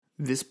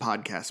This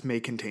podcast may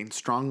contain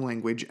strong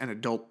language and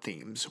adult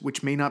themes,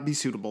 which may not be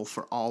suitable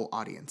for all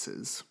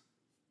audiences.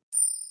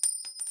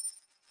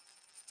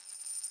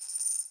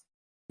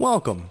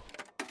 Welcome.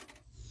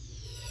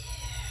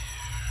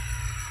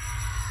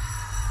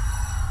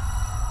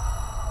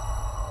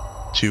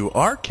 To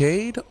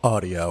Arcade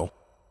Audio.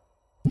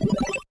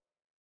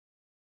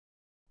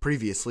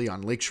 Previously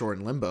on Lakeshore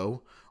and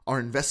Limbo, our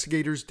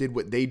investigators did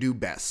what they do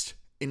best: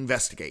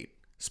 investigate,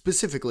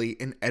 specifically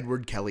in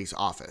Edward Kelly's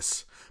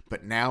office.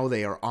 But now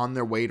they are on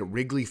their way to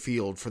Wrigley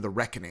Field for the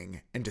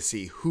reckoning and to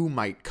see who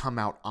might come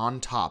out on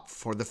top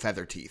for the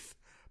Featherteeth.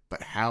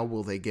 But how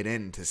will they get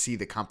in to see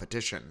the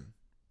competition?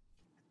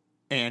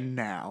 And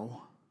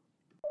now...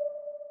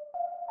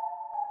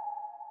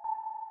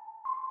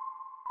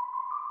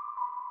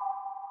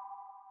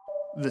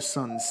 The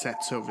sun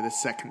sets over the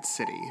second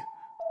city.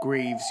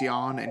 Graves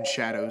yawn and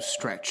shadows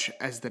stretch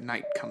as the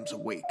night comes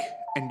awake,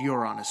 and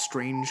you're on a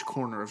strange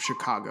corner of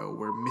Chicago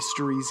where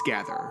mysteries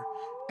gather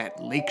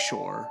at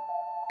Lakeshore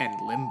and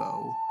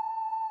Limbo.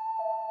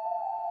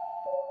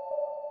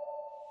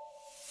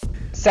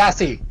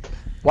 Sassy,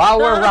 while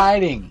we're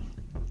riding,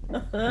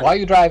 while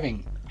you're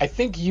driving, I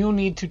think you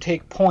need to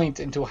take points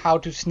into how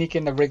to sneak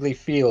into Wrigley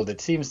Field. It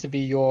seems to be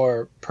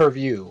your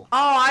purview. Oh,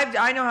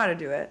 I know how to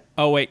do it.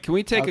 Oh wait, can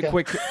we take Okay. a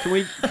quick? Can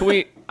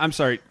we? I'm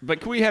sorry,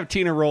 but can we have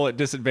Tina roll at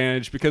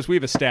disadvantage because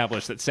we've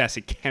established that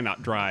Sassy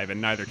cannot drive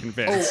and neither can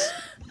Vince.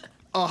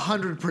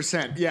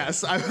 100%,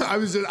 yes. I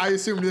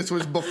assumed this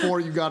was before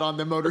you got on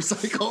the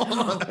motorcycle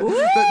that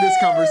this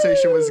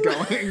conversation was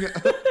going.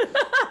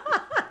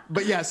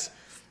 But yes.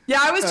 Yeah,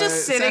 I was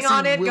just sitting Sassy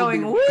on it will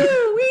going, be-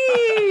 woo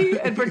wee,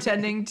 and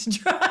pretending to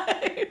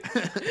drive.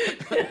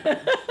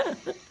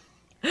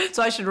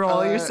 So I should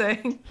roll, you're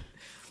saying?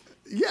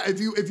 Yeah, if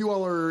you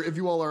all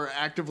are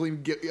actively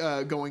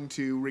going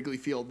to Wrigley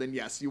Field, then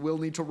yes, you will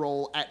need to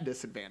roll at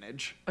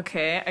disadvantage.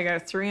 Okay, I got a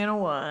 3 and a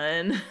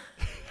 1.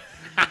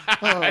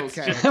 Oh,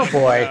 okay. Oh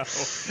boy.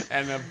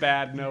 And a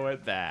bad no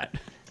at that.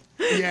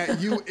 Yeah,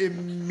 you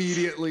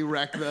immediately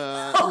wreck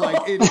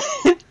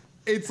the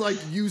it's like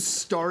you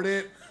start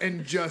it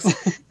and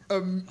just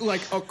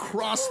like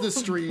across the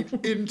street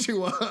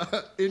into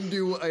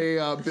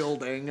a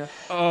building.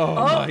 Oh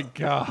my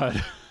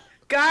god.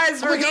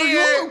 Guys, we're Like, are you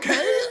here. all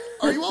okay?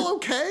 Are you all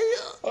okay?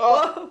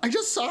 I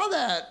just saw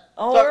that.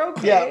 Oh, we're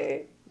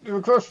okay. We're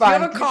Do you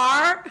fine. have a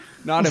car?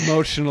 Not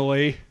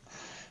emotionally.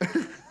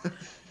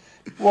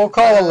 We'll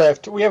call a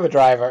lift. We have a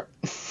driver.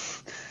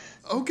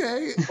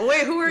 Okay.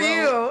 Wait, who are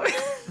you?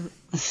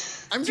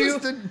 I'm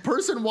just a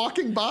person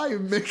walking by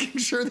and making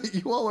sure that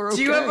you all are okay.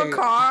 Do you have a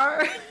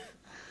car?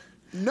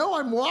 No,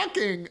 I'm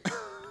walking.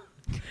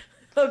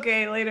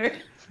 Okay, later.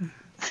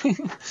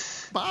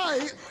 Bye.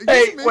 You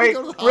Hey, just made me wait,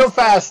 go to the real hospital.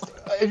 fast.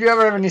 If you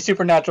ever have any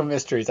supernatural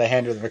mysteries, I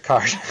hand you the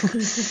card.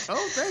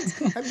 Oh, thanks.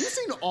 Have you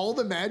seen all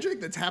the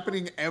magic that's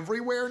happening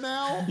everywhere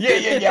now?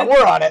 Yeah,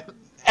 we're on it.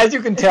 As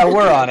you can tell,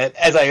 we're on it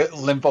as I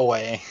limp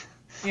away.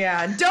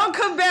 Yeah, don't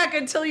come back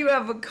until you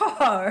have a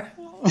car.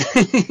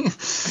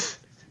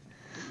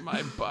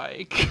 My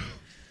bike.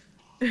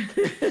 Anyway,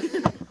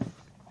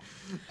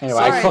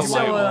 Sorry, I call my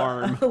so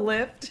arm. a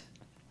lift.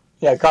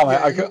 I call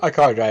a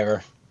car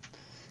driver.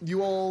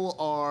 You all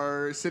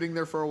are sitting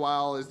there for a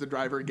while as the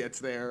driver gets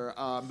there,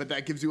 but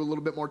that gives you a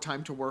little bit more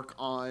time to work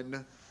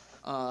on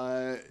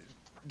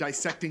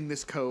dissecting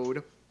this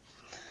code.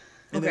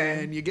 And Okay.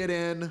 then you get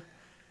in.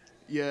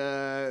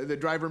 The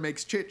driver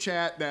makes chit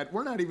chat that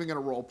we're not even going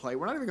to role play.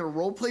 We're not even going to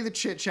role play the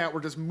chit chat. We're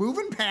just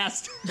moving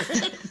past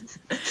it.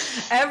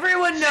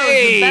 Everyone knows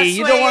Hey, the best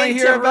you way don't wanna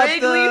into hear about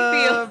Wrigley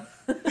Field.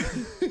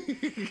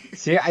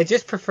 See, I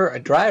just prefer a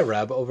dry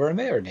rub over a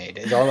marinade,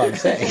 is all I'm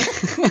saying.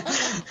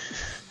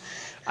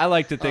 I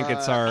like to think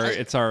it's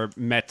our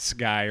Mets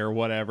guy or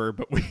whatever,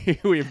 but we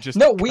have just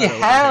No, we cut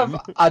over have him.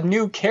 a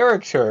new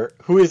character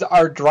who is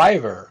our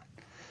driver.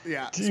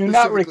 Yeah. Do you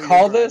not specifically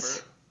recall the driver.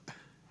 this?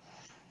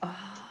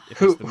 If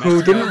Who it's the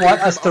Mets didn't guy.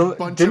 want us A to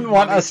bunch didn't of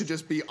want money us to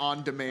just be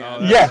on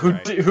demand. Oh, yeah,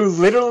 That's right. who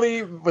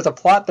literally was a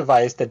plot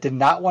device that did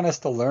not want us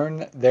to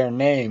learn their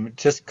name,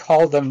 just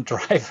call them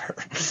driver.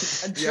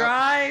 A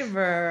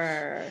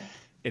driver.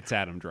 It's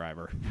Adam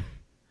Driver.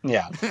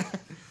 Yeah.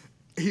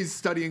 He's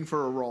studying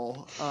for a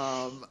role.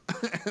 So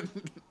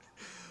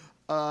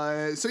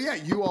yeah,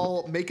 you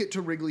all make it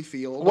to Wrigley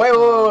Field.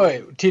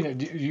 Wait. Tina,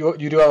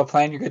 you do have a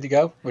plan? You're good to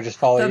go? We'll just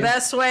follow The you?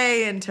 best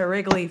way into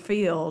Wrigley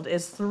Field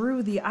is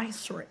through the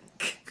ice rink.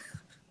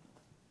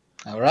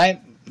 All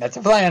right. That's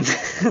a plan.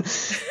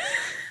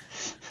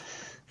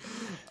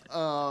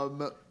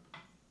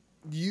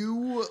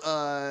 You,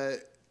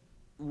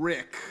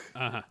 Rick,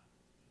 Uh-huh.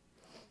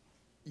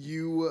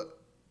 you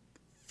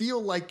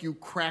feel like you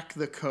crack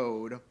the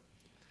code,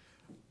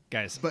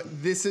 Guys, but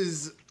this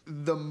is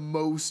the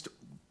most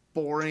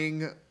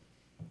boring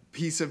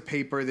piece of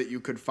paper that you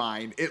could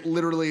find. It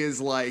literally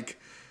is like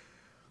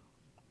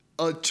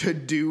a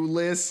to-do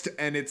list,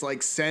 and it's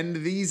like, send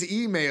these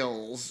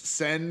emails,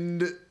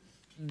 send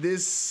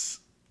this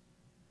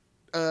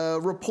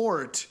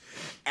report,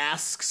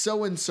 ask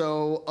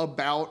so-and-so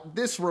about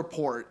this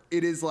report.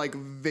 It is like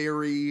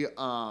very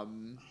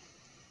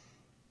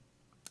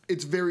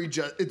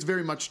it's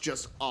very much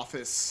just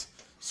office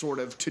sort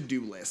of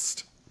to-do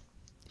list.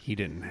 He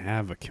didn't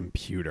have a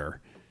computer.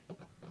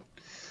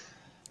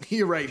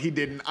 You're right, he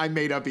didn't. I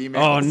made up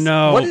emails. Oh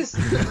no!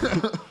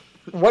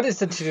 What is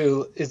the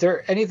to-do? Is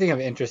there anything of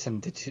interest in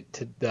the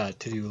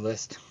to-do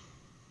list?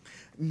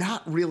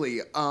 Not really.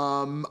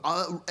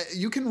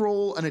 You can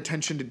roll an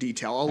attention to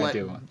detail. I'll let.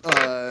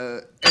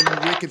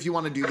 And Rick, if you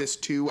want to do this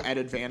too, at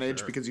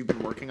advantage because you've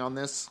been working on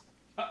this.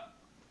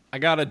 I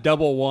got a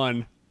double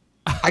 1.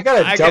 I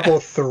got a double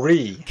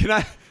 3.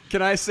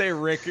 Can I say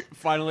Rick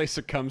finally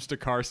succumbs to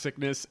car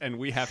sickness and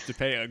we have to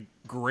pay a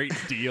great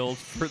deal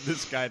for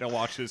this guy to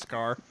wash his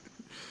car?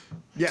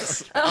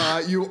 Yes.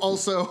 You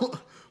also,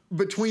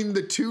 between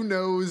the 2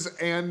 no's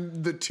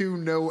and the 2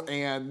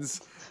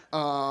 no-ands,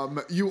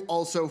 you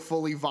also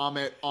fully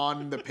vomit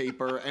on the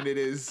paper, and it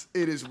is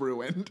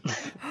ruined.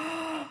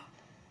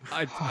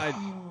 I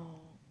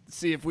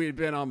see, if we had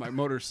been on my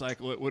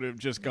motorcycle, it would have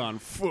just gone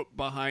foot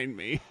behind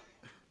me.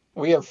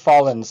 We have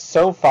fallen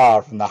so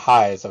far from the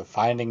highs of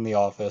finding the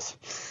office.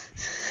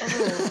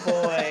 Oh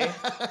boy.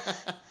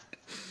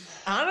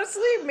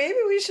 Honestly, maybe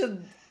we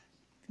should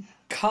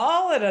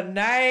call it a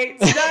night.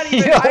 It's not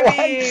even.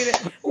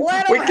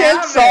 Let them we can't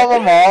have solve it.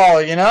 them all,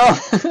 you know.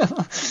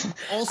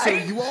 Also,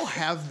 you all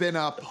have been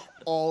up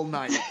all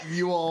night.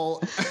 You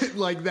all,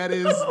 like, that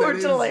is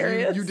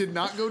hilarious. You did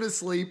not go to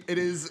sleep. It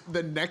is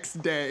the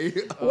next day.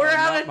 We're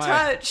out of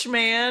touch,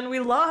 man. We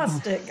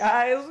lost it,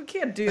 guys. We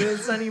can't do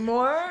this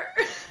anymore.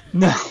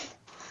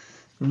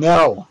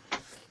 No.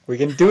 We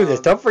can do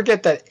this. Don't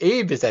forget that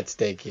Abe is at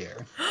stake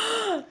here.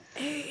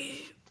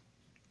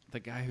 The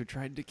guy who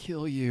tried to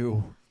kill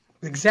you.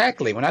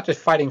 Exactly. We're not just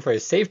fighting for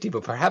his safety,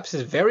 but perhaps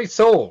his very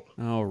soul.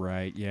 Oh,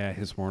 right. Yeah,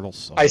 his mortal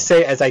soul. I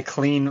say as I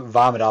clean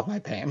vomit off my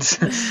pants.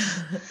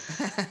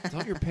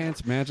 Don't your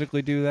pants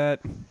magically do that?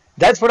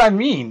 That's what I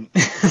mean.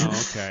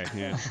 Oh, okay.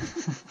 Yeah.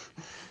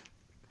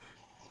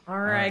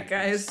 All right,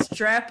 guys.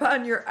 Strap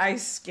on your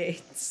ice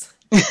skates.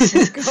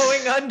 We're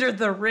going under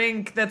the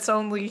rink that's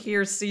only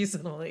here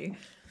seasonally.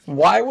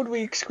 Why would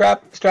we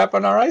strap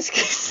on our ice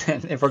skates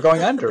then if we're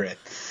going under it?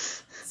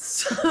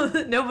 So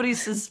that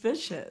nobody's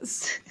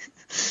suspicious.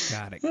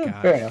 Got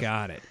it.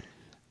 Got it.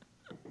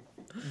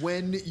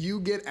 When you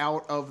get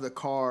out of the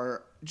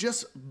car,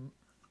 just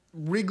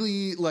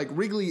Wrigley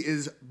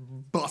is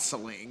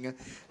bustling.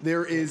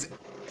 There is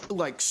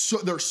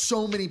there's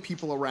so many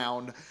people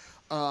around.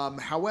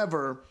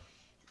 However,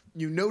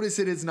 you notice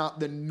it is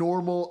not the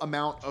normal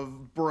amount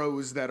of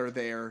bros that are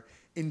there.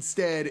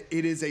 Instead,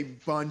 it is a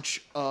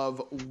bunch of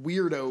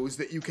weirdos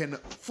that you can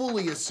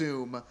fully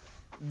assume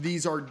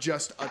these are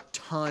just a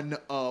ton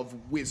of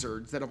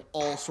wizards that have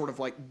all sort of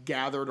like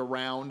gathered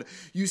around.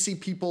 You see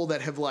people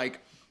that have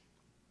like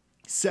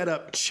set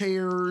up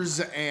chairs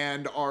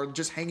and are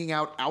just hanging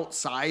out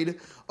outside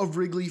of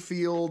Wrigley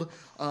Field.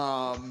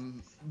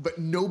 But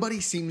nobody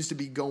seems to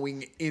be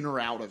going in or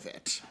out of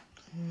it.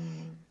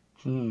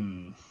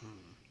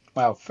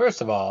 Well,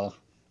 first of all,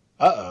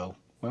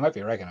 we might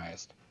be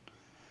recognized.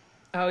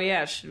 Oh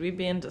yeah, should we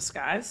be in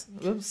disguise?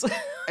 Oops.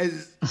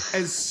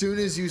 As soon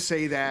as you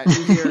say that,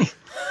 you hear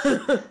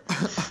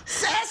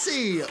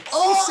Sassy!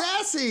 Oh,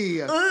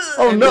 Sassy!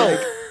 Oh no!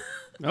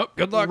 Oh,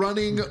 good luck.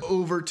 Running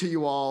over to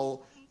you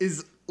all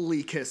is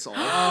Lee Kissel.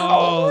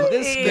 Oh,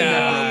 this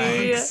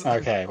guy.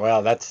 Okay,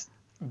 well that's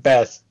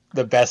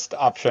the best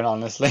option,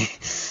 honestly.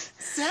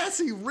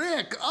 Sassy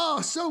Rick!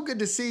 Oh, so good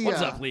to see you.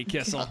 What's up, Lee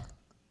Kissel?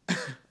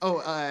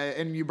 Oh,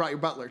 and you brought your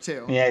butler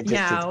too. Yeah,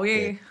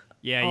 We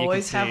Yeah,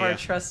 always you can have see, our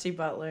trusty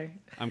butler.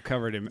 I'm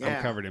covered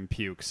in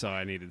puke, so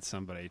I needed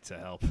somebody to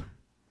help.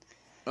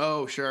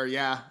 Oh, sure,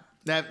 yeah.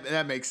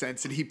 That makes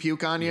sense. Did he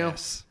puke on you?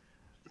 Yes.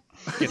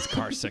 Gets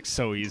car sick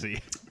so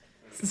easy.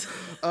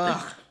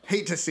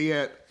 Hate to see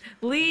it.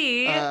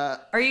 Lee,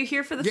 are you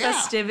here for the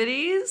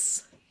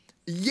festivities?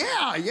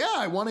 Yeah.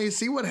 I want to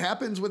see what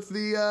happens with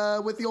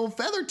the old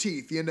feather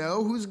teeth. You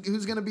know, who's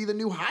going to be the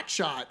new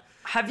hotshot?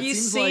 Have you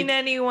seen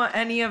anyone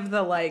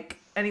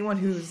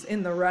who's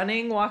in the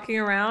running walking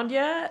around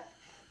yet?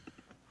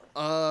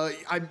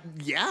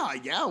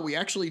 Yeah, we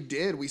actually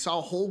did. We saw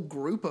a whole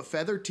group of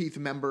Feather Teeth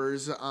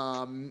members.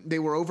 They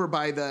were over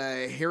by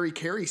the Harry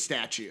Carey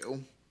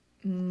statue.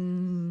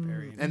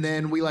 And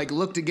then we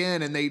looked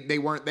again and they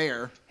weren't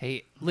there.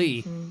 Hey,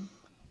 Lee,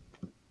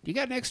 you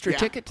got an extra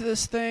ticket to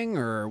this thing,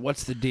 or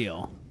what's the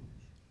deal?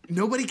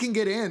 Nobody can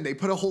get in. They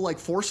put a whole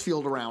force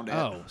field around it.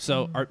 Oh,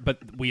 so but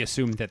we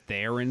assume that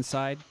they're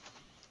inside?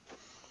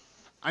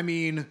 I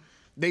mean,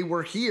 they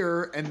were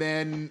here and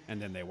then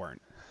they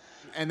weren't.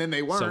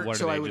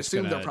 So I would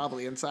assume they're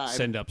probably inside.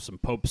 Send up some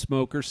Pope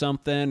smoke or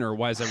something, or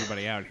why is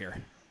everybody out here?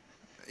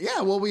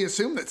 Yeah, well, we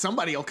assume that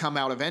somebody will come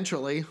out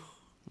eventually.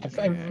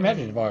 I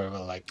imagine more of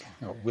a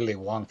Willy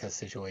Wonka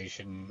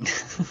situation.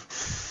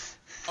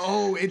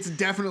 Oh, it's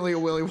definitely a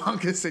Willy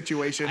Wonka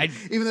situation.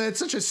 Even though it's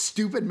such a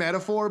stupid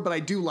metaphor, but I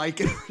do like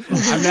it.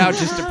 I'm now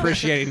just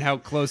appreciating how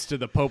close to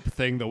the Pope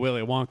thing the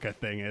Willy Wonka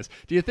thing is.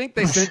 Do you think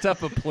they sent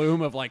up a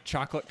plume of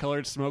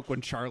chocolate-colored smoke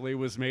when Charlie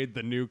was made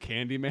the new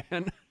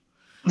Candyman?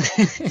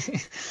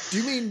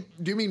 Do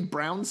you mean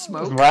brown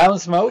smoke? Brown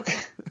smoke?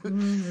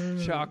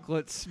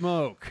 Chocolate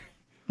smoke.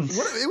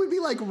 It would be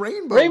like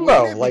rainbow.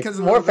 Rainbow, wouldn't it? like Because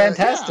of more the-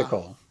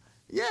 fantastical.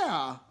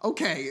 Yeah.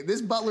 Okay.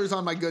 This butler's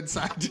on my good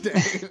side today.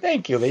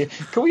 Thank you, Lee.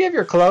 Can we have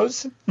your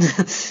clothes?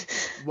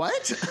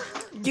 What?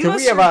 Give Can us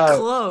we have your a-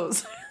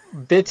 clothes.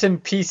 Bits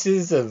and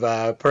pieces of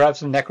perhaps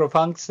some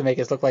necropunks to make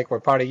us look like we're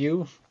part of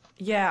you?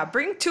 Yeah,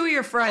 bring 2 of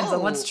your friends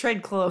and let's Oh.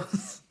 trade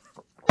clothes.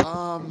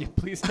 Yeah,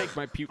 please take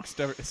my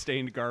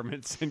puke-stained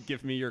garments and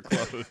give me your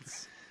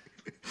clothes.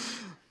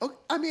 Oh,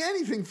 I mean,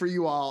 anything for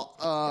you all.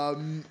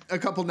 A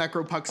couple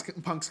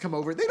necropunks come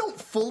over. They don't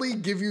fully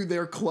give you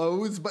their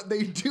clothes, but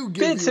they do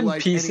give Bits you and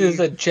like pieces,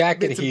 any a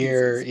jacket bits and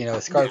here, pieces. you know,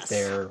 a scarf Yes.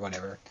 there, or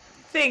whatever.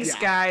 Thanks, Yeah.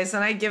 guys.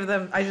 And I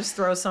just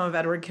throw some of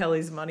Edward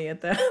Kelly's money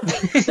at them.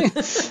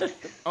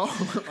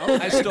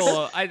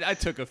 I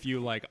took a few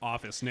like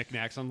office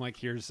knickknacks. I'm like,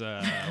 here's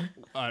a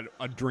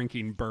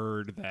drinking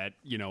bird that,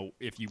 you know,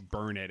 if you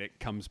burn it, it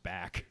comes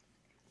back.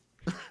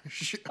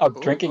 Oh,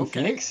 drinking okay.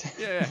 Phoenix?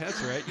 Yeah,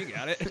 that's right. You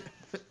got it.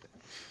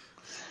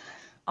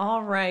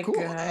 All right, Cool.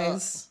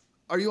 guys.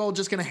 Are you all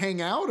just gonna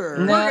hang out, or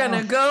No. We're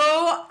going to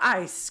go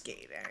ice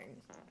skating.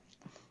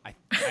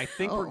 I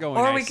think we're going.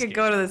 Or we ice could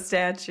go to skating. the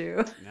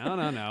statue.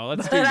 No.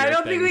 Let's do But I your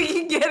don't thing. think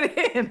we can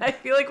get in. I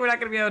feel like we're not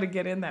going to be able to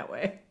get in that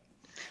way.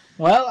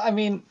 Well, I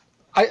mean,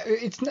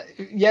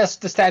 yes,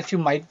 the statue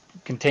might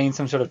contain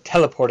some sort of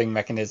teleporting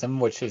mechanism,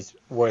 which is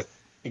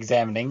worth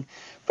examining.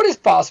 But it's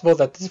possible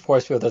that this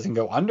force field doesn't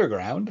go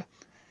underground.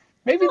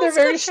 Maybe they're let's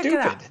go very check it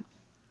out.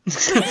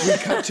 stupid. we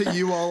cut to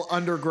you all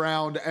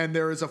underground, and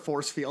there is a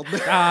force field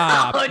there.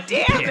 Ah, Oh,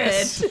 damn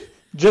piss. it.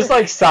 Just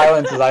like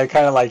silence, as I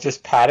kind of like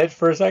just pat it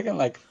for a second,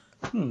 like,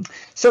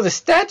 So the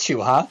statue,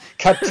 huh?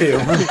 Cut to.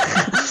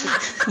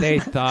 They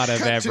thought of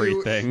Cut to-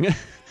 everything.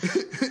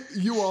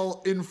 You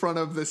all in front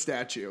of the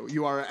statue.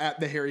 You are at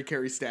the Harry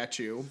Carey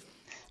statue,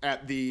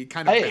 at the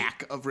kind of Hey.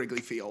 back of Wrigley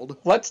Field.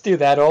 Let's do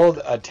that old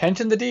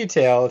attention to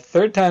detail,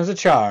 third time's a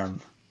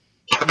charm.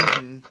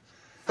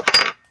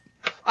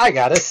 I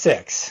got a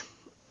 6.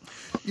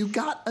 You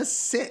got a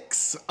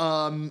 6.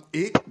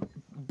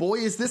 Boy,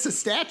 is this a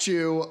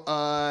statue.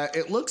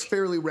 It looks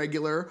fairly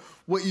regular.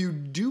 What you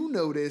do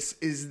notice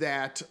is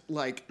that,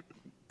 like,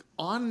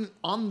 on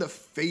the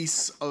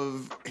face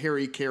of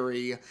Harry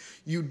Carey,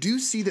 you do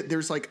see that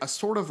there's like a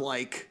sort of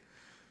like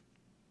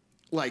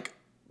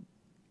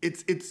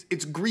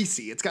it's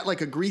greasy. It's got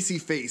like a greasy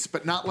face,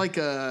 but not like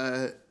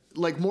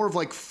more of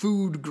like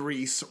food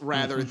grease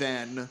rather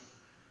than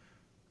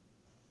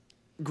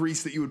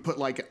grease that you would put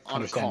like on a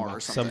Understand car now. or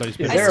something. Somebody's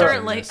been Is there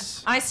doing a-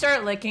 this. I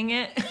start licking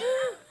it.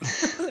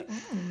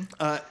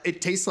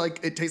 It tastes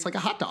like a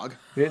hot dog.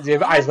 I was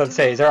about to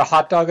say, is there a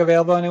hot dog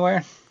available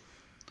anywhere?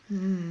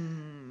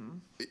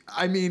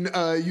 I mean,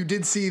 you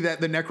did see that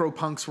the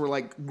necropunks were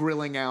like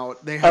grilling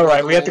out. They had Oh, like,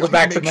 right, a we have to go little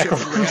back to makeshift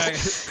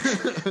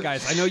necropunks. grill.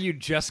 Guys, I know you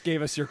just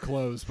gave us your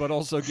clothes, but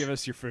also give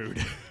us your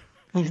food.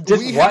 Just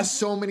We what? had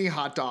so many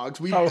hot dogs.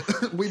 We Oh.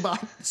 we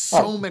bought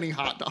so many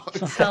hot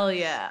dogs. Hell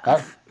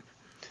yeah.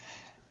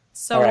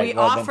 So All right, we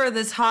well then. offer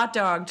this hot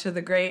dog to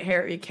the great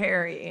Harry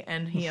Carey,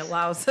 and he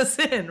allows us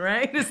in,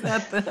 right? Is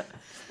that the...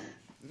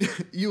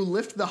 You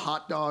lift the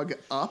hot dog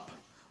up,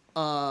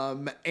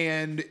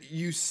 and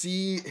you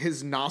see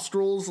his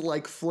nostrils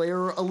like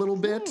flare a little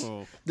bit.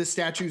 Oh. The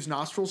statue's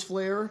nostrils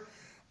flare,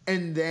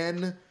 and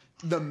then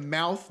the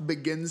mouth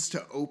begins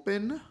to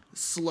open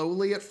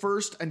slowly at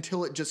first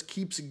until it just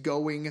keeps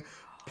going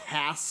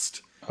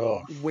past Oh.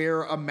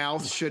 where a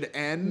mouth should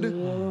end.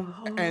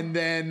 And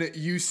then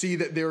you see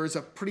that there is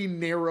a pretty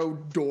narrow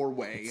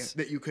doorway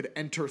that you could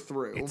enter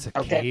through. It's a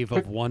Okay. cave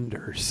of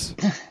wonders.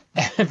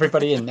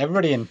 Everybody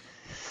in.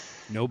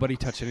 Nobody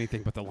touch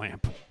anything but the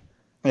lamp.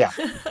 Yeah.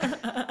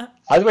 I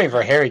was waiting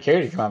for Harry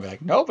Carey to come out and be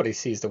like, nobody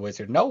sees the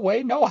wizard. No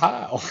way, no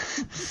how.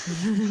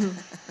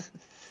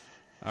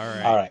 All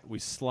right. All right. We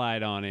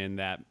slide on in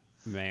that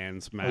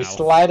man's mouth. We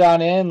slide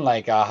on in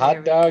like a There hot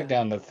we dog go.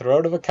 down the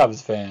throat of a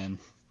Cubs fan.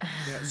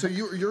 So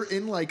you're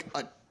in like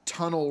a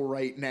tunnel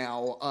right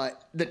now.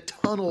 The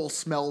tunnel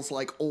smells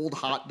like old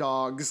hot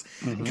dogs,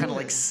 and kind of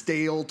like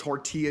stale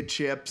tortilla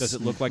chips. Does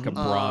it look like a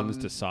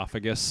bronzed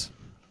esophagus?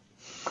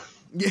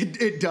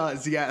 It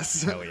does,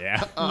 yes. Hell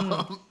yeah.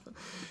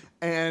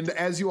 And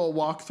as you all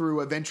walk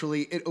through,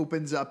 eventually it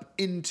opens up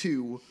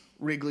into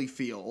Wrigley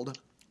Field.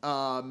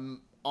 On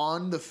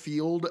the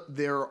field,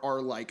 there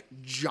are like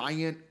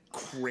giant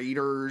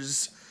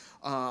craters,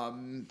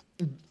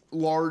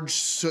 large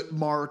soot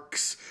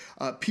marks.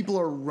 People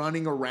are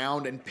running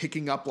around and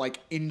picking up like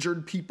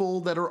injured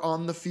people that are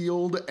on the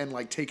field and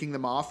like taking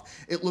them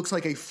off. It looks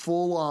like a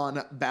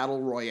full-on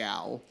battle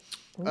royale.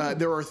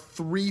 There are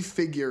 3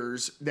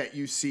 figures that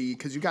you see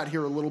because you got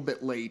here a little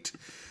bit late.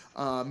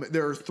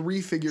 There are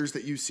 3 figures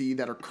that you see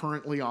that are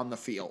currently on the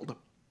field.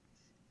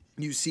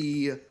 You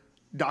see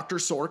Dr.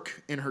 Sork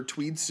in her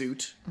tweed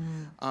suit.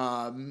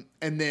 And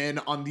then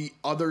on the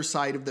other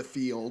side of the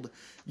field,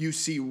 you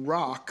see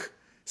Rock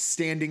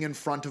standing in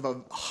front of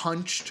a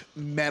hunched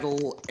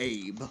metal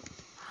Abe.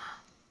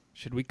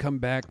 Should we come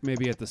back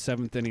maybe at the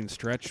 7th inning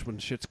stretch when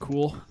shit's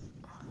cool?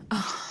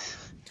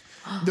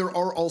 There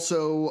are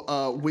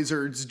also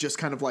wizards just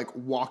kind of like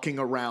walking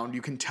around.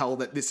 You can tell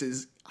that this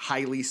is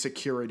highly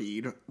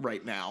securityed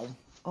right now.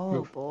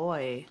 Oh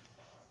boy.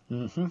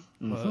 Well,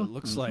 it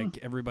looks like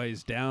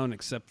everybody's down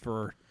except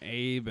for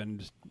Abe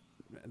and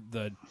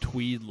the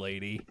tweed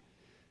lady.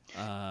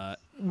 Well,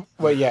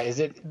 yeah. Does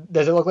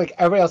it look like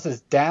everybody else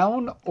is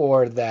down,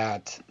 or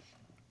that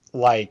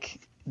like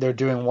they're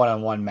doing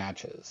one-on-one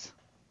matches?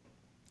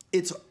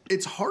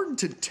 It's hard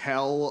to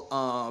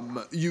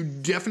tell. You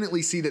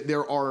definitely see that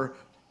there are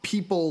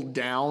people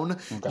down.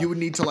 Okay. You would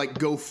need to like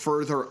go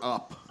further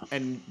up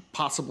and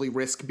possibly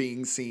risk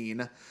being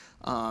seen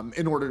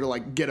in order to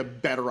like get a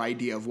better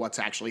idea of what's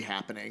actually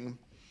happening.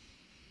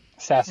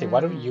 Sassy, why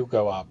don't you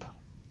go up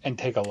and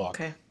take a look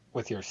Okay.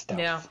 with your stuff?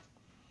 Yeah.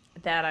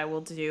 That I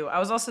will do. I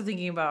was also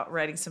thinking about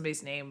writing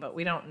somebody's name, but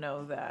we don't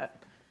know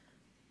that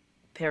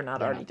they're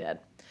not already dead.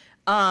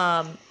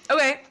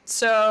 Okay,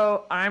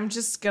 so I'm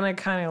just gonna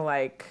kind of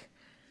like,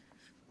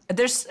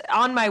 there's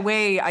on my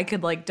way, I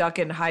could like duck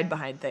and hide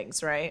behind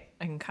things, right?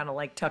 I can kind of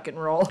like tuck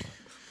and roll.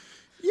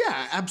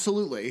 Yeah,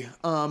 absolutely.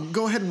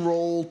 Go ahead and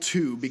roll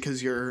 2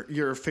 because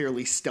you're a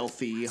fairly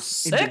stealthy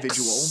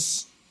individual.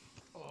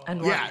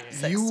 And Yeah,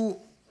 6.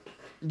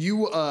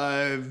 you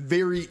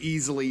very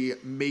easily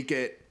make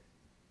it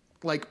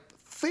like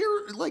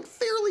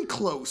fairly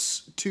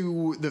close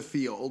to the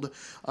field.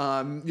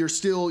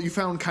 You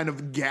found kind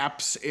of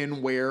gaps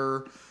in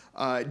where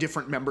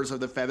different members of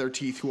the Feather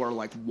Teeth who are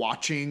like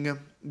watching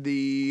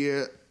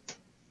the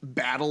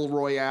battle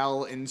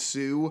royale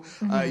ensue.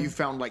 You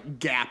found like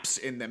gaps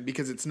in them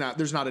because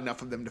there's not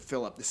enough of them to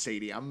fill up the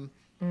stadium.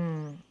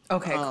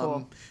 Okay,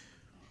 cool.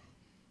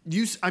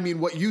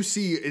 What you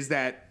see is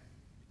that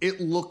it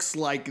looks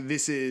like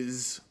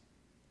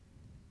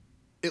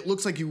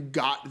you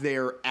got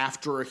there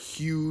after a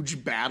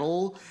huge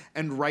battle,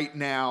 and right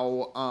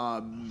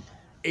now,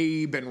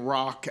 Abe and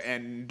Rock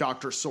and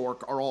Dr.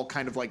 Sork are all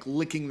kind of like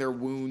licking their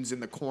wounds in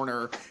the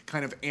corner,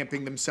 kind of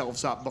amping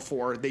themselves up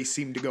before they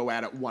seem to go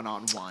at it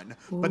one-on-one.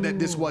 But that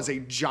this was a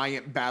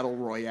giant battle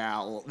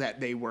royale that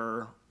they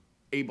were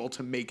able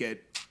to make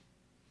it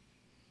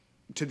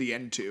to the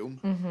end to.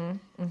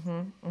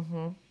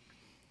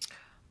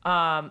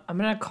 I'm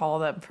gonna call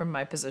them from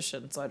my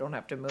position so I don't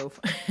have to move.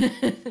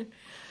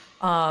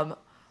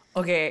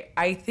 Okay,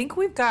 I think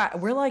we're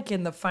like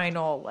in the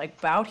final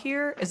like bout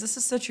here. Is this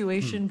a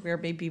situation where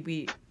maybe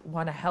we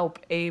want to help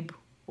Abe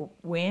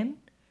win?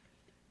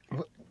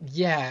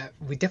 Yeah,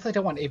 we definitely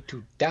don't want Abe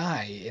to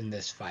die in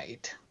this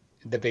fight.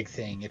 The big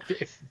thing,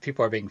 if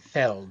people are being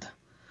felled.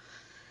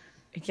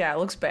 Yeah, it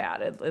looks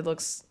bad. It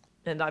looks,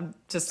 and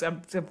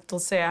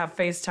let's say I have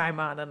FaceTime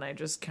on and I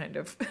just kind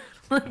of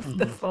left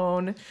the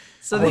phone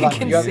so they Hold on,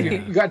 can see.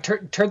 you got to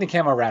turn the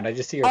camera around. I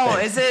just see your Oh,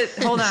 face. is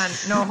it? Hold on.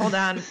 No, hold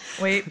on.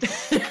 Wait.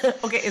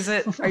 Okay, is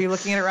it? Are you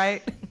looking at it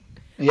right?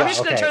 Yeah, I'm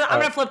just gonna okay, I'm all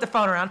gonna right. flip the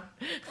phone around.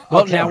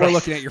 Well, Okay, now we're right.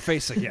 looking at your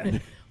face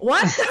again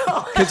What?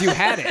 because you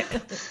had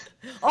it.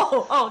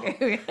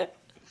 Okay.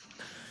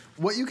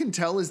 What you can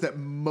tell is that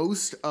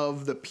most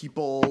of the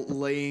people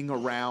laying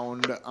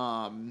around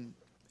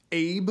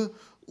Abe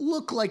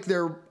look like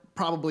they're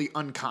probably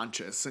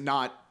unconscious and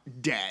not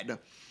dead.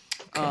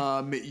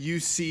 Okay. You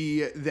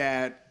see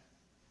that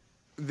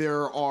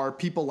there are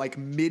people like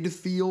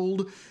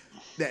midfield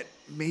that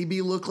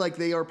maybe look like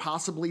they are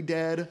possibly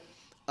dead,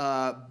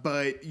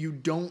 but you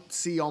don't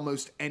see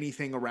almost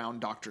anything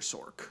around Dr.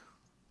 Sork.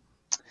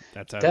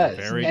 That's either Does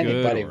very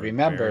anybody good or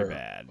remember very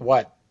bad.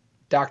 what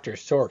Dr.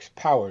 Sork's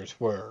powers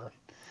were?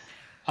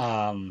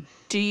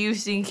 Do you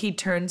think he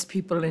turns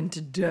people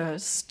into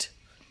dust?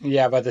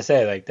 Yeah, about to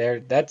say, like,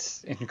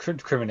 that's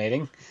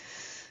incriminating.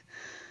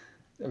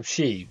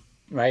 She,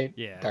 right?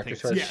 Yeah, I Dr. think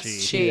Sork.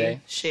 it's She,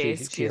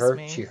 excuse her,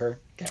 me. She, her.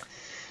 Okay.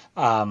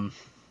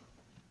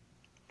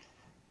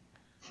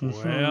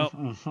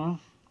 Well,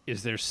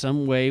 is there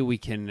some way we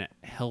can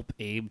help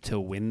Abe to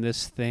win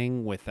this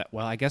thing with that?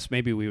 Well, I guess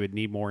maybe we would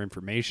need more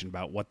information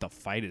about what the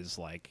fight is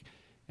like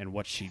and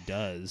what she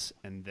does,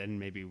 and then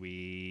maybe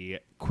we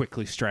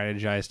quickly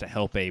strategize to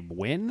help Abe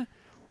win,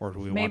 or do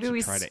we Maybe want we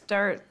to try to?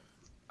 start.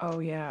 Oh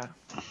yeah.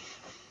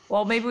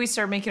 Well, maybe we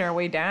start making our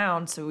way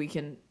down so we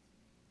can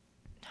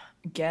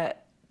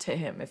get to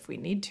him if we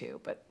need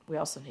to, but we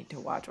also need to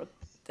watch what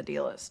the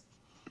deal is.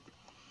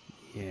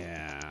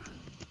 Yeah.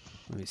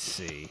 Let me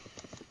see.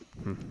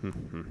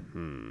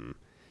 Do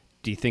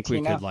you think we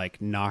Tina? could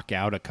like knock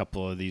out a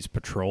couple of these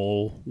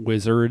patrol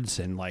wizards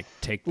and like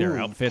take their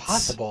outfits?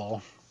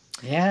 Possible.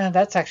 Yeah,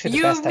 that's actually the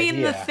You best mean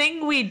idea. the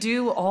thing we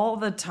do all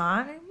the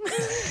time?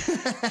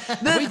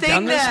 The We've thing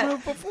done this that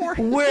move before.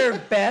 we're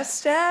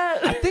best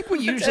at? I think we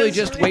usually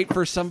just wait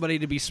for somebody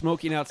to be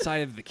smoking outside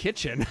of the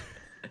kitchen.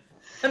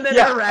 And then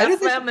Yeah, I harass don't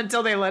think- them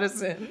until they let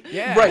us in.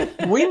 Yeah.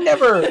 Right. We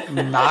never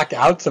knock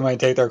out somebody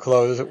take their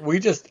clothes. We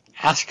just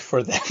ask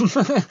for them.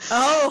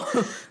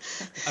 Oh,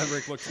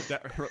 Rick looks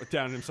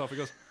down at himself and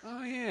goes,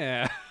 "Oh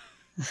yeah."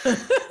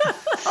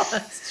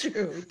 that's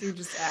true. We do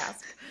just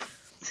ask.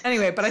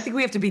 Anyway, but I think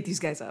we have to beat these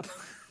guys up.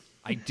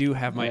 I do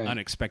have my Right.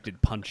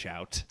 unexpected punch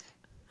out.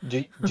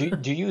 do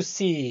you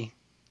see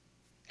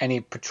any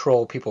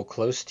patrol people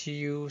close to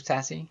you,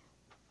 Sassy?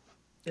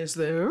 Is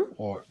there?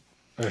 Or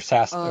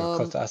Sass or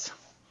close to us?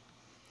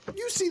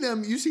 You see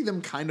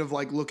them kind of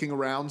like looking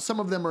around. Some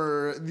of them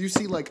are, you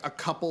see like a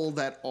couple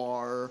that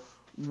are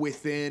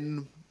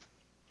within,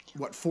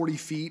 40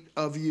 feet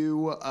of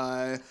you.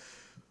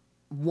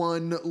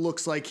 One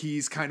looks like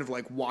he's kind of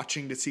like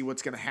watching to see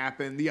what's going to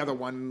happen. The other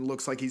one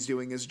looks like he's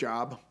doing his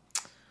job.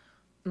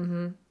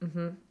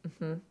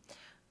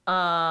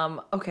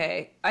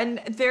 Okay. And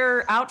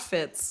their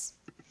outfits,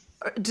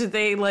 do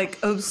they like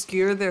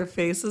obscure their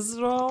faces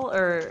at all?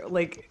 Or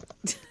like,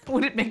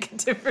 would it make a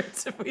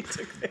difference if we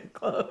took their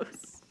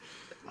clothes?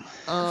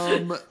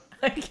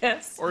 I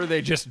guess. Or are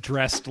they just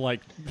dressed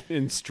like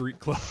in street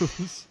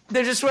clothes?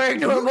 They're just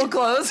wearing normal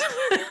clothes.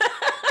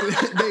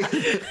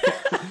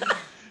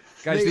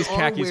 Guys, these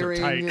khakis are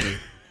wearing- tight.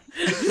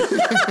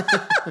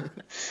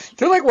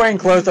 They're like wearing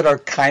clothes that are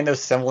kind of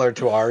similar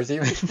to ours,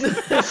 even. Oh,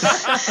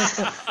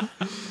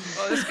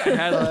 this guy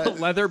had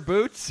leather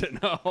boots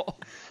and all.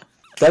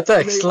 That's a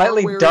They are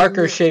slightly wearing-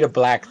 darker shade of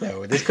black,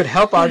 though. This could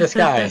help our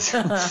disguise.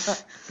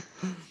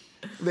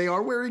 They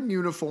are wearing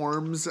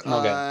uniforms.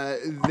 Okay.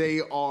 They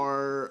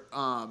are,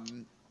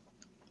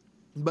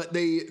 but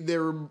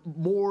they're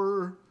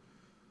more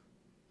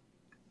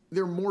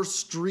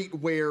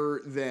streetwear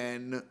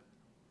than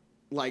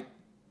like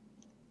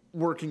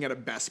working at a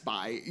Best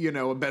Buy. You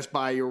know, a Best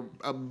Buy or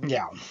a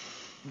Yeah.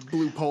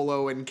 blue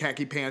polo and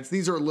khaki pants.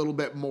 These are a little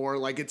bit more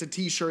like it's a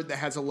T-shirt that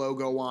has a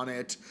logo on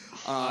it.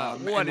 What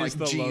and, does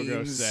like, the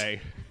logo jeans.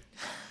 say?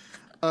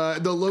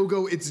 The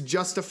logo, it's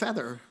just a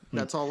feather.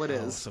 That's all it Oh,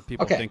 is. so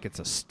people Okay. think it's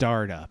a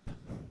startup.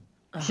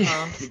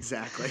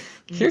 Exactly.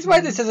 Here's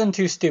why this isn't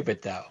too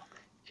stupid, though.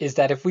 Is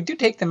that if we do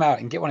take them out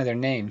and get one of their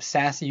names,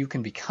 Sassy, you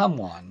can become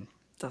one.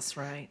 That's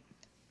right.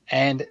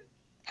 And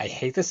I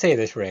hate to say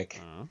this, Rick,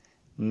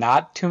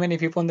 not too many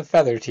people in the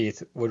Feather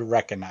Teeth would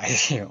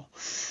recognize you.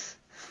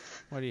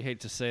 Why do you hate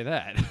to say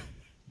that?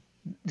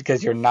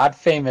 Because you're not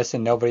famous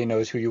and nobody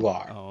knows who you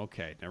are. Oh,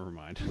 okay. Never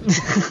mind.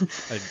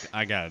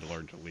 I gotta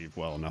learn to leave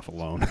well enough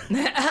alone.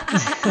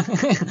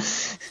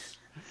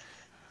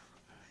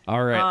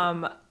 All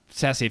right.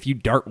 Sassy, if you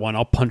dart one,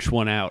 I'll punch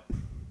one out.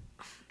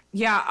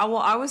 Yeah,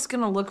 I was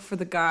going to look for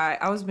the guy.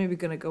 I was maybe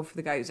going to go for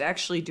the guy who's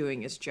actually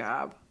doing his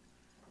job.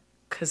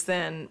 Because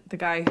then the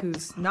guy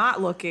who's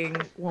not looking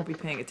won't be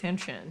paying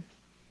attention.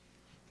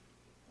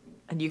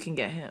 And you can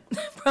get him,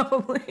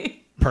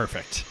 probably.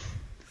 Perfect.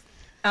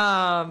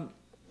 Am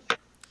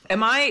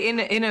I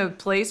in a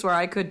place where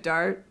I could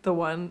dart the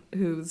one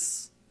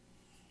who's...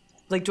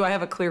 Like, do I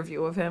have a clear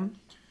view of him?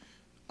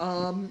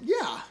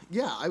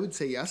 Yeah, I would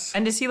say yes.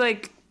 And is he,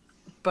 like,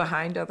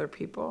 behind other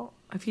people?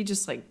 If he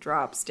just, like,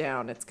 drops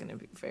down, it's going to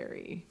be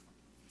very...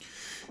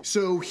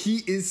 So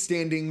he is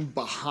standing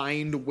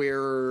behind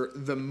where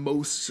the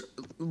most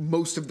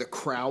of the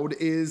crowd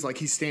is. Like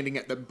he's standing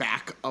at the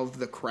back of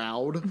the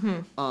crowd.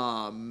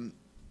 And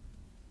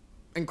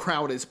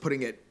crowd is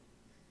putting it.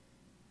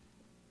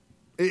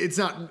 It's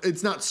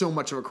not so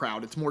much of a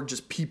crowd. It's more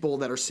just people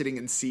that are sitting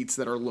in seats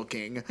that are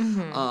looking.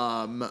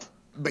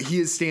 But he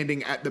is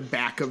standing at the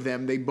back of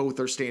them. They both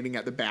are standing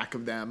at the back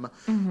of them.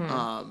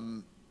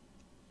 I'm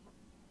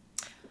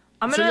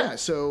gonna...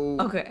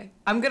 Okay.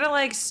 I'm gonna,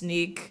 like,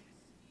 sneak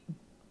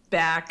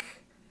back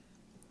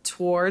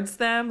towards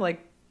them,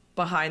 like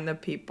behind the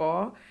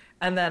people,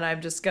 and then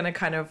I'm just gonna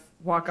kind of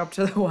walk up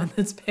to the one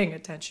that's paying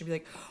attention, be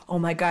like, "Oh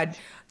my god,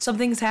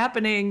 something's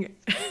happening,"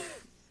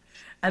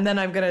 and then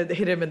I'm gonna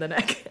hit him in the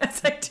neck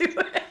as I do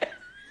it.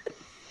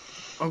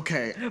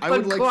 Okay, I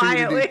But would like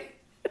quietly,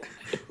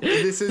 for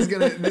you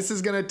to. This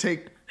is gonna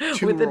take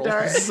 2 with the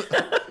rolls.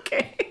 dart.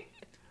 Okay.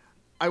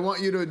 I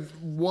want you to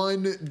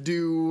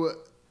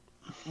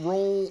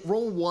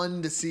roll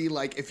 1 to see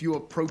like if you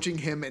approaching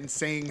him and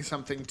saying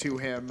something to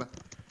him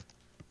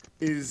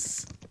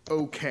is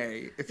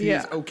okay. If he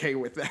is okay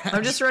with that.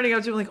 I'm just running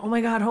up to him like, "Oh my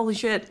god, holy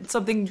shit,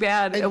 something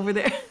bad over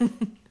there."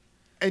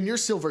 And you're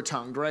silver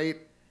tongued, right?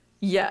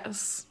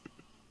 Yes.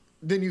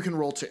 Then you can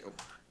roll 2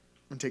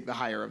 and take the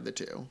higher of the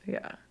 2.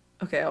 Yeah.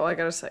 Okay. Well, I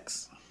got a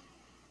 6.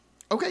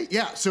 Okay,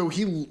 yeah. So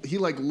he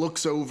like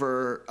looks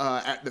over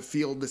at the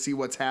field to see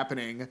what's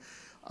happening.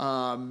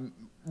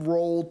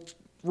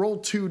 Roll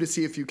 2 to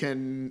see if you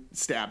can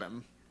stab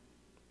him.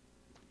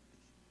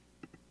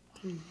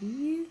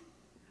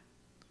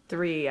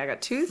 3. I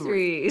got 2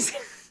 3s.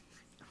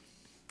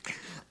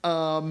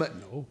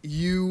 No.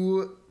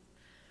 You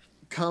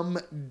come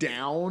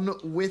down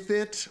with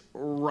it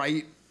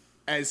right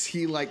as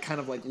he like kind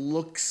of like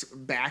looks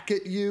back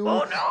at you.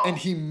 Oh, no. And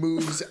he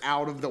moves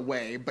out of the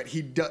way, but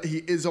he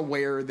is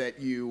aware that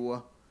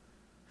you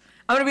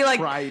I'm gonna be like,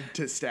 tried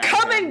to stab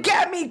 "Come him. and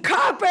get me,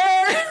 copper!"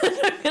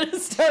 I'm gonna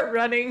start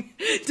running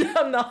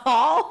down the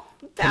hall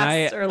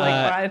faster,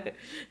 like right.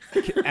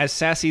 As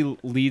Sassy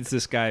leads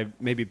this guy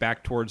maybe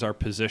back towards our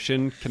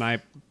position, can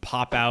I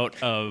pop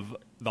out of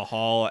the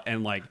hall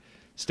and like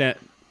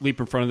leap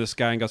in front of this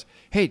guy and goes,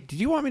 "Hey, did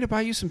you want me to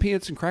buy you some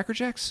peanuts and Cracker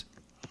Jacks?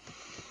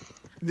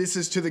 This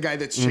is to the guy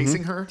that's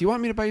chasing her. Do you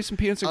want me to buy you some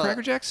peanuts and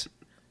Cracker Jacks?"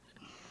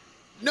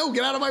 No,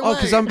 get out of my way. Oh,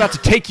 because I'm about to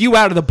take you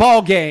out of the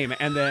ball game,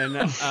 and then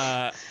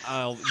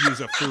I'll use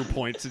a foo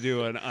point to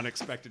do an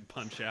unexpected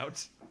punch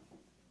out.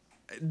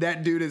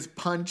 That dude is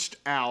punched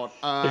out.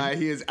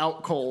 He is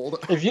out cold.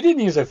 If you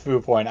didn't use a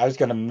foo point, I was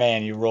going to,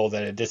 man, you rolled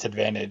at a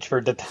disadvantage for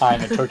the time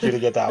it took you to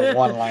get that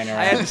one-liner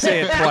I had out. to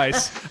say it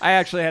twice. I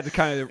actually had to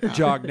kind of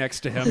jog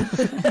next to him.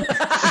 Can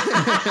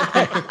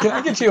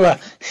I get you a...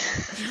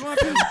 Do you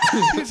want a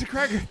piece of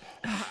cracker?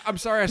 I'm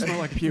sorry, I smell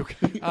like puke.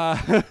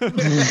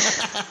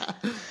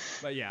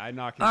 But yeah, I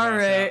knock his ass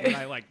out, and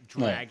I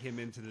drag him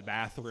into the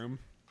bathroom.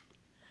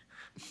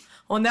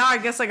 Well, now I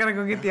guess I gotta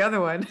go get the other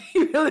one.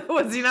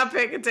 Was he not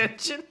paying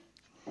attention?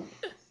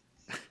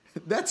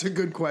 That's a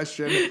good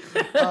question.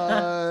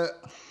 I'll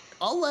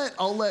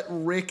let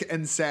Rick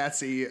and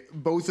Sassy,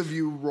 both of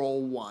you,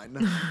 roll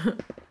one.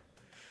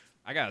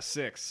 I got a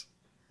 6.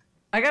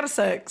 I got a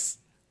 6.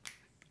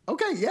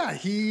 Okay, yeah,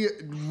 he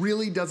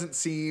really doesn't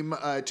seem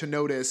to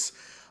notice.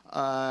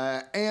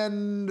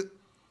 And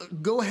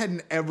go ahead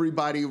and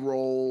everybody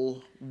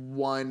roll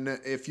 1.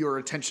 If you're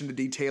attention to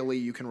detail,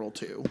 you can roll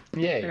 2.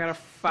 Yay. I got a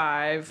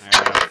 5. I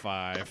got a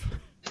 5.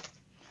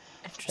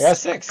 I got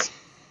 6.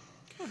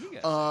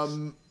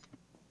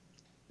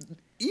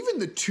 Even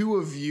the two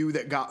of you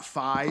that got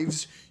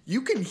 5s,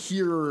 you can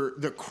hear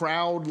the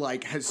crowd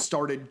has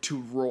started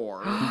to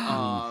roar.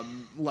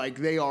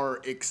 They are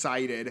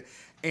excited.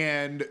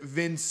 And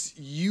Vince,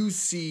 you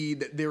see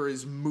that there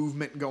is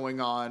movement going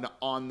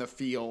on the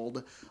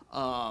field.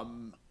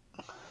 From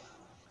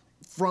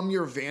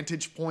your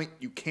vantage point,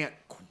 you can't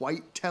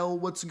quite tell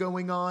what's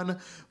going on,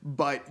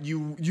 but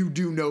you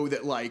do know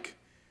that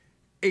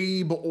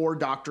Abe or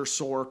Dr.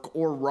 Sork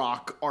or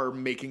Rock are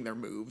making their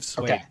moves.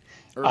 Okay.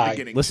 Or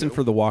beginning Listen to.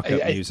 for the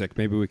walk-up music.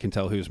 Maybe we can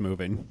tell who's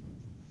moving.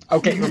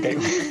 Okay.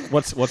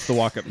 What's the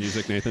walk-up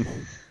music, Nathan?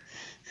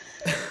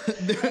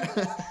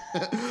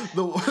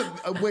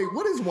 Wait,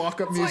 what is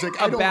walk-up music?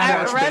 a I don't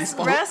bad- watch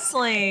baseball.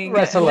 Wrestling.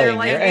 Wrestling, Their,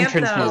 your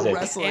entrance anthem. music.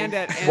 Wrestling.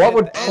 What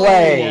would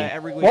play?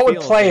 Everly What would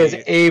Field, play as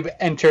they- Abe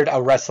entered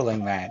a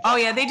wrestling match? Oh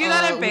yeah, they do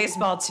that in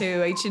baseball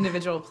too. Each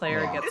individual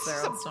player gets This their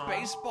is own a song.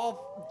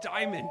 baseball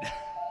diamond.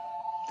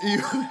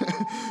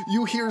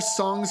 You hear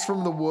Songs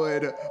from the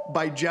Wood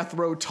by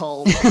Jethro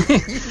Tull.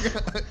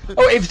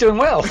 Oh, Abe's doing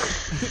well.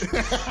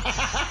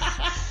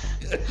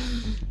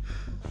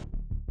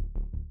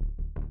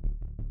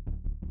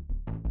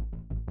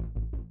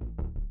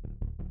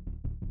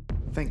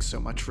 Thanks so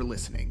much for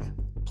listening.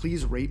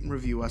 Please rate and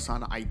review us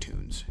on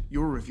iTunes.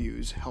 Your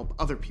reviews help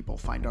other people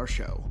find our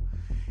show.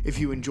 If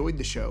you enjoyed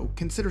the show,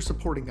 consider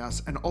supporting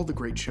us and all the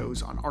great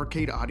shows on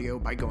Arcade Audio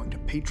by going to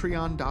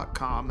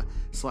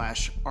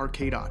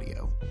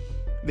patreon.com/arcadeaudio.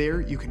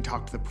 There, you can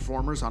talk to the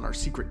performers on our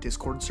secret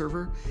Discord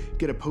server,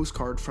 get a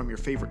postcard from your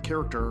favorite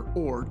character,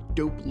 or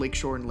dope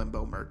Lakeshore and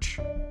Limbo merch.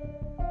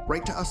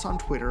 Write to us on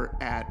Twitter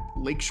at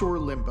Lakeshore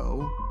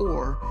Limbo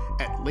or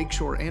at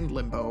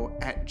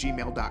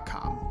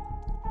lakeshoreandlimbo@gmail.com.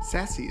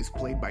 Sassy is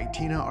played by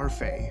Tina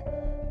Arfey.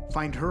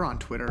 Find her on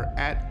Twitter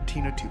at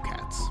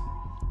Tina2Cats.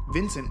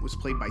 Vincent was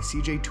played by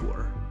CJ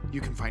Tour. You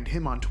can find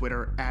him on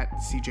Twitter at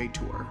CJ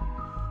Tour.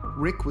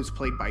 Rick was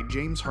played by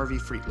James Harvey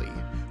Freetley.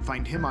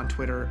 Find him on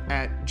Twitter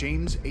at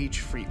James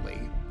H.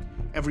 Freetley.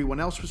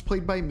 Everyone else was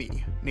played by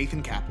me,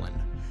 Nathan Kaplan.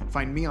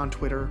 Find me on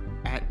Twitter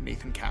at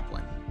Nathan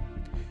Kaplan.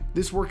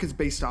 This work is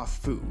based off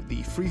Foo,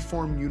 the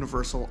freeform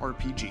universal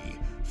RPG,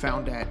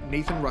 found at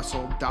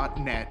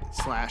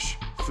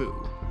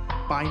nathanrussell.net/foo.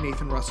 By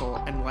Nathan Russell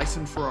and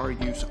licensed for our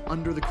use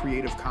under the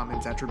Creative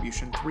Commons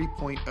Attribution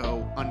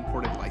 3.0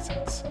 Unported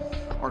license.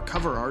 Our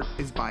cover art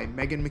is by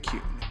Megan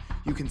McCune.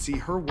 You can see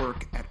her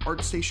work at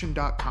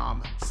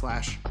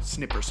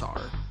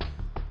artstation.com/snippersar.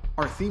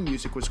 Our theme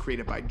music was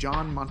created by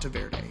John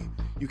Monteverde.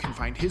 You can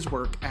find his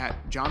work at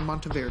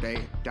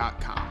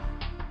johnmonteverde.com.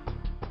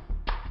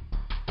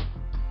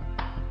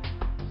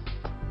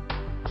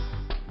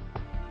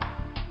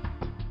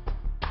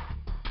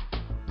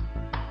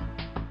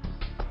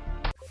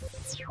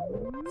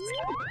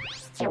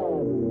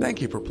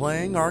 Thank you for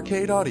playing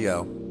Arcade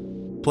Audio.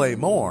 Play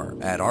more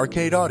at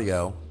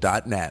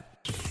arcadeaudio.net.